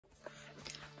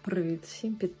Привіт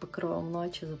всім! Під покровом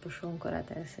ночі запишу вам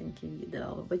коротесеньке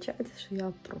відео. Вибачайте, що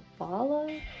я пропала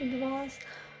від вас,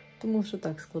 тому що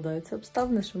так складаються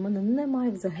обставини, що в мене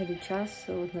немає взагалі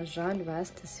часу, на жаль,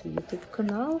 вести свій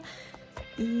YouTube-канал.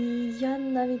 І я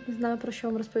навіть не знаю, про що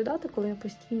вам розповідати, коли я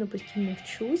постійно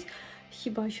вчусь.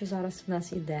 Хіба що зараз в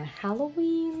нас іде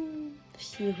Хеллоуін,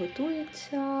 всі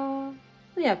готуються.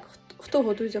 Ну як, хто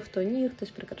готується, хто ні,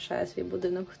 хтось прикрашає свій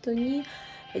будинок, хто ні.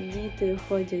 Діти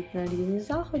ходять на різні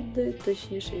заходи,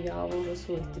 точніше, я вожу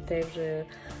своїх дітей вже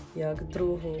як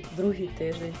другий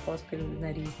тиждень поспіль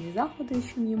на різні заходи,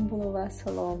 щоб їм було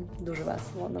весело, дуже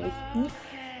весело на вихідні.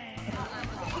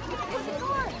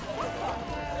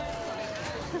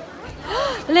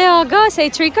 Leo, go say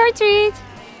trick or treat.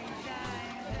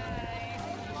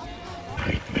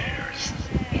 Nightmares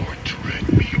or dread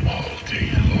me all day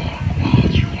long while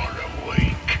you are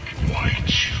awake. Why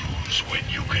choose when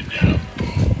you can have both?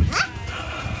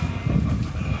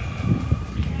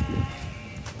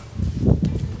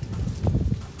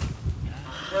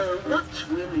 So what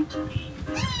will it be?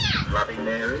 Bloody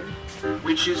Mary?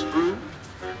 Witch's brew?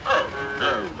 Oh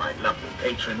no, my lovely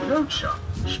patron, no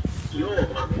charge. Your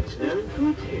mum is no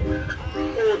good here.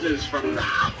 Orders from the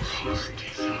house, you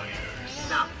see.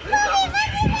 Now, look up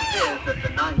here that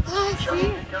the night's just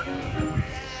begun.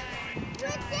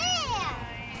 You're there!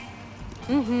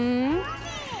 Mm-hmm.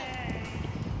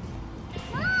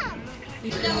 Mom!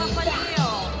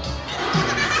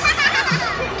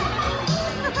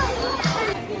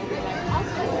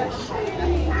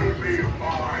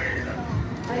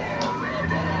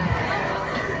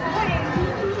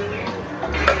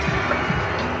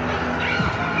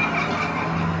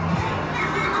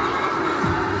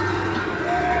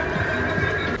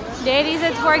 Daddy's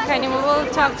at work, honey. We will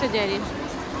talk to Daddy.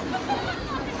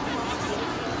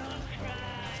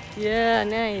 Yeah,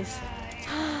 nice.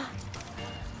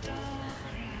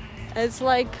 It's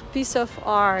like a piece of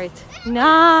art.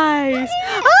 Nice.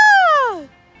 Ah!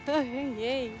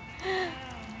 Yay.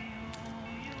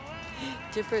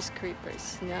 Jeepers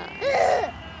creepers.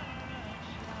 Nice.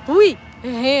 Ui, a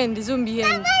hand, a zombie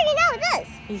hand. I already know this!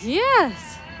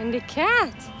 Yes, and the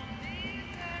cat.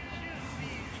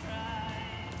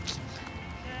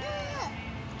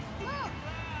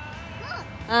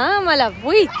 Ah, my love,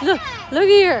 wait, look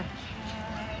here.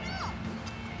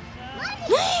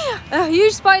 A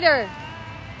huge spider.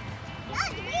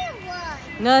 Not the real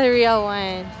one! Not a real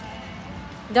one.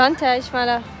 Don't touch, my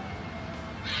love.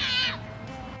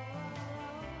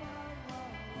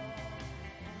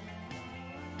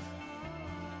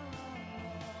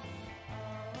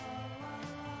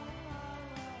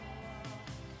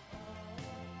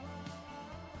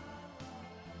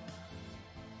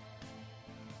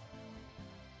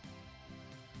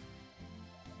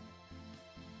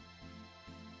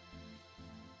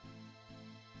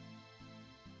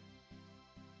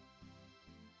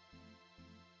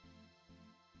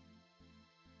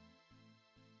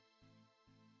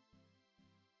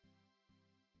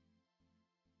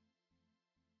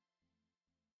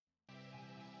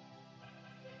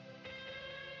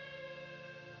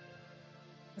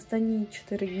 Останні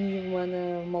 4 дні в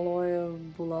мене малої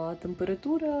була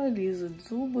температура, лізуть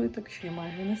зуби, так що я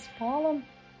майже не спала.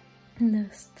 Не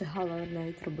встигала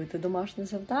навіть робити домашнє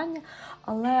завдання,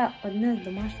 але одне з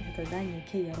домашніх завдань,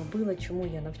 яке я робила, чому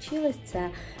я навчилась, це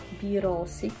B-roll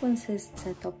sequences,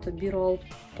 це тобто B-roll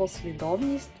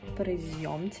послідовність при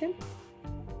зйомці.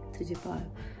 Це типа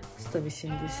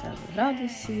 180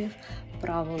 градусів,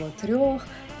 правило 3,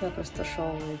 як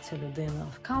розташовується людина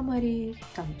в камері,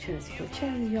 там через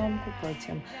плече зйомку,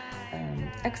 потім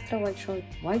екстра white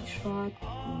shot,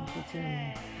 потім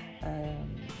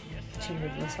чим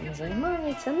людина саме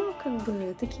займається, ну,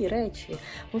 якби такі речі.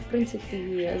 Ми, в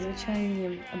принципі,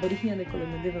 звичайні аборігени, коли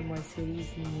ми дивимося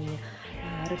різні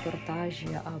репортажі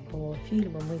або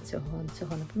фільми, ми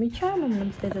цього не помічаємо,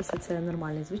 нам здається, це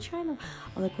нормально, звичайно,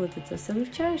 але коли ти це все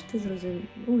вивчаєш, ти зрозумієш,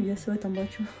 я себе там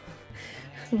бачу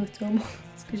в цьому,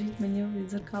 скажіть мені, у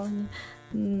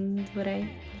відзеркаленні дверей.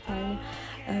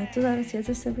 То зараз я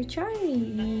це все вивчаю,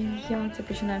 і я це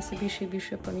починаю все більше і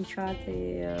більше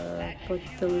помічати по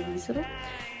телевізору.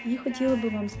 І хотіла би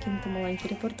вам скинути маленький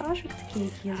репортажик, такий,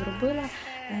 який я зробила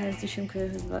з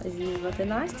дівчинкою звати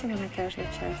Настя, вона теж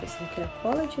навчається в St.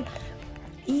 коледжі.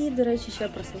 І, до речі, ще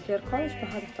про St. коледж,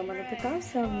 багато хто мене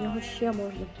питався, в нього ще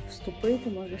можна вступити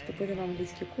на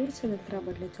англійські курси, не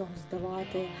треба для цього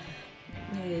здавати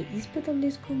іспит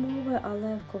англійської мови,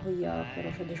 але в кого є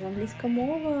хороша дуже англійська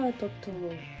мова, тобто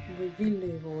ви вільно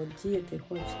і володієте,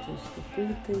 хочете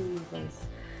вступити, у вас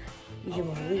є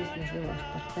можливість, можливо, ваш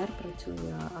партнер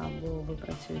працює, або ви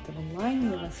працюєте в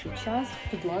онлайні, у вас є час,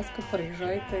 будь ласка,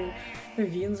 приїжджайте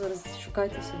він. Зараз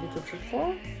шукайте собі тут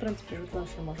житло. В принципі, житло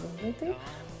ще можна знайти.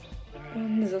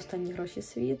 Не за останні гроші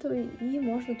світу. І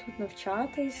можна тут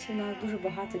навчатись. У нас дуже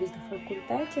багато різних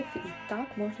факультетів. І так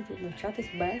можна тут навчатись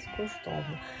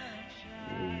безкоштовно.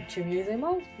 Чим я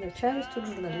займаюся? Навчаюсь тут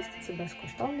журналістиці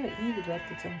безкоштовно і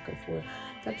відверто цього кайфую.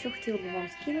 Так що хотіла б вам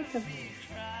скинути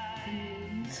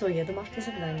своє домашнє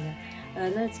завдання.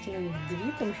 Навіть скину їх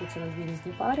дві, тому що це на дві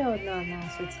різні пари. Одна на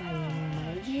соціальній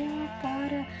мережі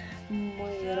пара.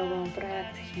 Ми робимо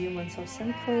проект Humans of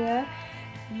Sinclair.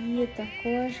 І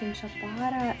також інша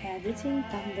пара Editing,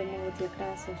 там де ми от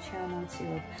якраз вивчаємо ці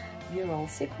от viral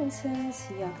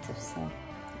sequences, як це все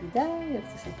йде, як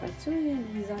це все працює.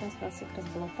 І зараз у нас якраз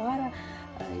була пара,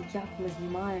 як ми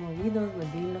знімаємо відео з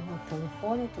мобільного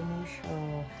телефону, тому що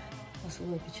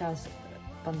особливо під час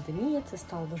пандемії це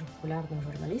стало дуже популярно в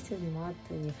журналістів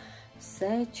знімати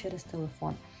все через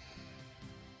телефон.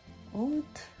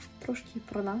 От, трошки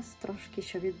про нас, трошки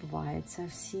що відбувається.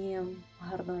 Всім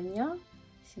гарного дня,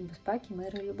 всім безпеки,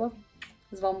 миру і любові.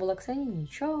 З вами була Ксенія,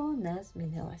 нічого не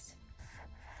змінилось.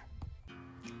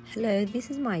 Hello,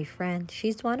 this is my friend.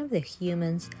 She's one of the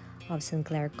humans of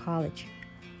Sinclair College.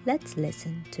 Let's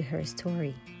listen to her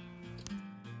story.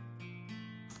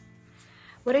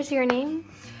 What is your name?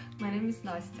 My name is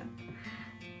Nastya.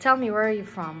 Tell me, where are you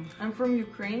from? I'm from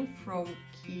Ukraine, from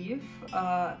Kyiv.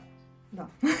 No.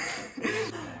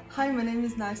 Hi, my name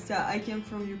is Nastya. I came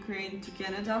from Ukraine to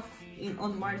Canada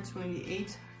on March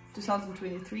 28,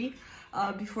 2023.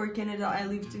 Before Canada, I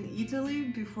lived in Italy.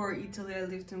 Before Italy, I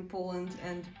lived in Poland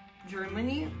and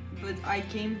Germany. But I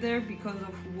came there because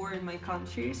of war in my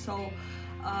country, so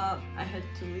I had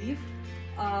to leave.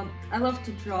 I love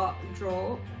to draw,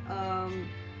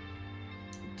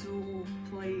 to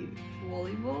play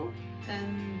volleyball,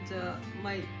 and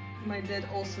my dad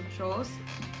also draws.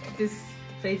 This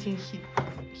painting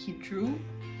he drew.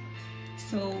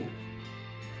 So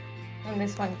And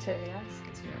this one too, yes?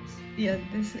 It's yours. yeah,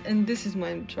 this is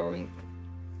my drawing.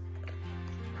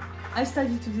 I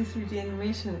studied 2D/3D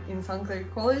animation in Sinclair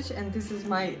College, and this is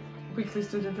my weekly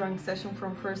studio drawing session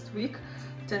from first week,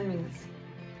 10 minutes.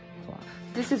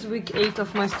 This is week 8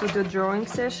 of my studio drawing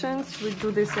sessions. We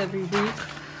do this every week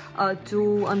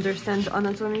to understand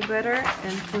anatomy better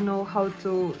and to know how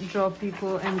to draw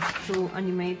people and to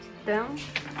animate them.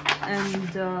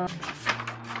 And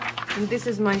this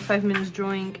is my 5 minutes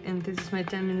drawing, and this is my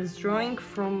 10 minutes drawing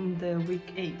from the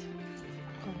week 8.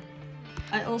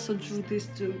 I also drew these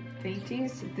two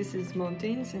paintings. This is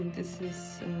mountains and this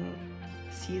is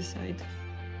seaside.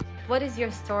 What is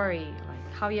your story?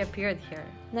 Like, how you appeared here?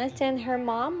 Nastya and her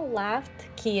mom left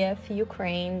Kyiv,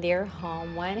 Ukraine, their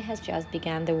home when it has just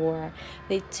begun the war.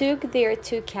 They took their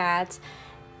 2 cats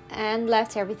and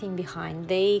left everything behind.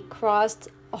 They crossed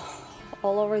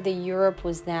all over the Europe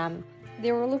with them.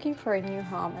 They were looking for a new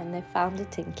home and they found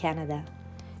it in Canada.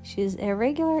 She's a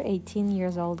regular 18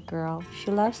 years old girl.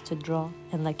 She loves to draw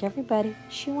and like everybody,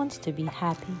 she wants to be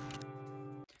happy.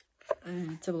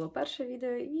 Це було перше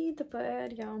відео, і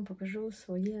тепер я вам покажу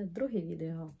своє друге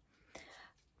відео.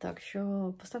 Так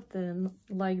що поставте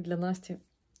лайк для Насті,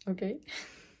 окей?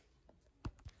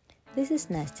 This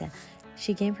is Nastya.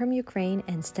 She came from Ukraine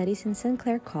and studies in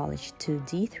Sinclair College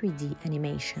 2D, 3D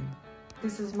animation.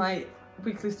 This is my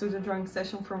weekly studio drawing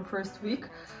session from first week,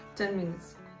 10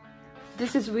 minutes.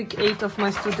 This is week 8 of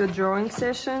my studio drawing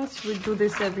sessions. We do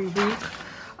this every week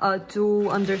to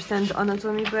understand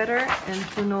anatomy better and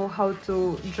to know how to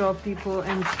draw people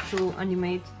and to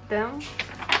animate them.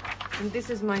 And this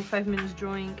is my 5 minutes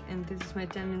drawing, and this is my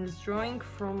 10 minutes drawing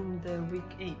from the week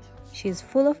 8. She is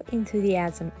full of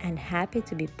enthusiasm and happy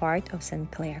to be part of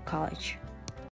Sinclair College.